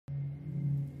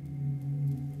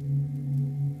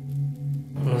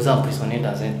On nous a emprisonnés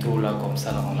dans un trou là comme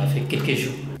ça, là. On a fait quelques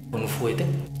jours pour nous fouetter.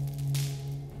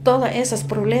 Todos esos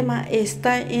problemas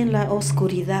están en la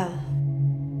oscuridad.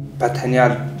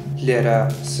 Patanial lera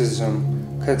sizum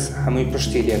kaks hamui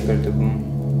pashtilia kardabum.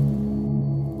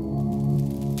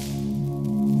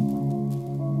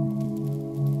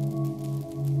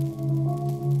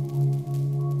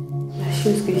 La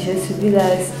chose que j'ai subie là,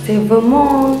 c'est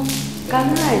vraiment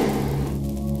canaille.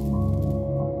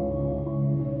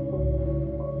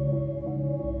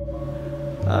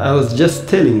 I was just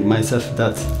telling myself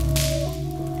that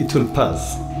it will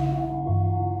pass.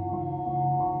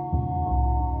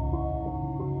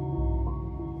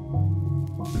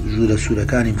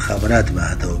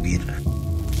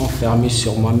 Enfermé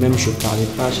sur moi-même, je ne parlais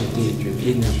pas, j'étais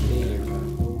énervé.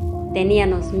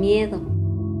 Teníamos miedo.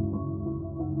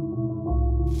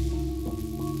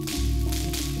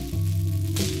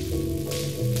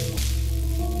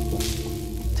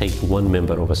 Take one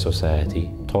member of a society,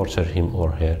 torture him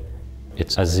or her,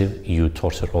 it's as if you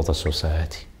torture all the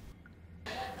society.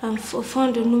 Au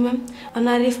fond de nous-mêmes, on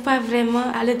n'arrive pas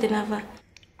vraiment à aller de l'avant.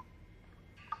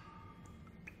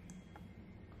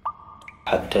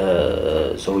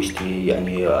 حتى زوجتي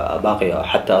يعني باقي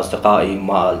حتى أصدقائي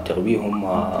ما ألتقي بهم.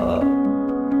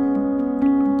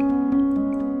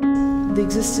 The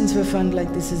existence of a fund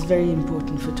like this is very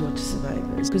important for torture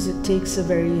survivors because it takes a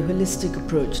very holistic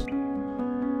approach.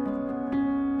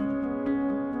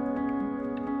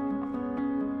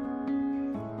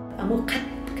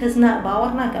 كزنا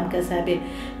باورنا كم كسابي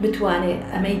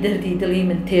بتواني أمي دردي دلي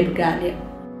من تيب قالي.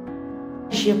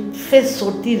 Je fais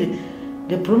sortir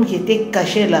le problème qui était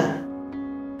caché là.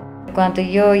 Cuando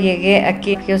yo llegué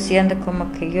aquí, yo siento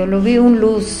como que yo lo vi un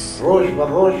luz. روج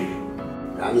بالروج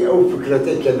يعني أول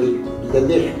فكرتك اللي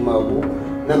ليش ما أبوه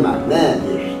ما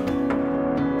ليش.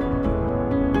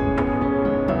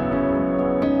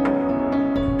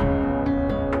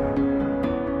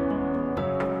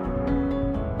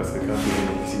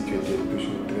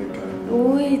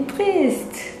 Oui,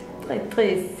 triste, très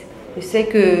triste. Je sais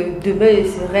que demain il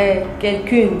serait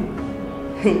quelqu'un,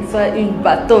 soit une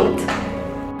battante.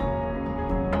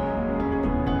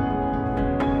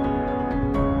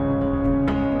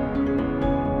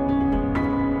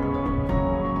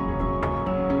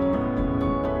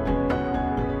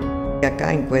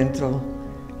 Acá encuentro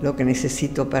lo que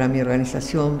necesito para mi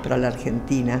organización, para la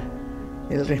Argentina,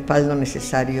 el respaldo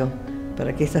necesario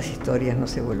para que estas historias no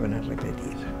se vuelvan a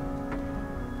repetir.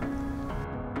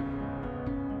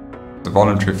 The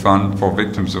Voluntary Fund for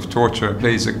Victims of Torture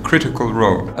plays a critical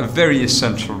role, a very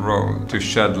essential role to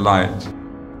shed light.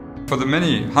 For the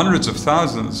many hundreds of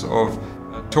thousands of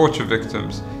torture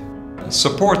victims,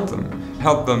 support them,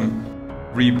 help them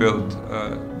rebuild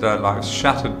their lives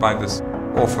shattered by this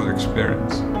awful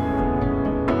experience.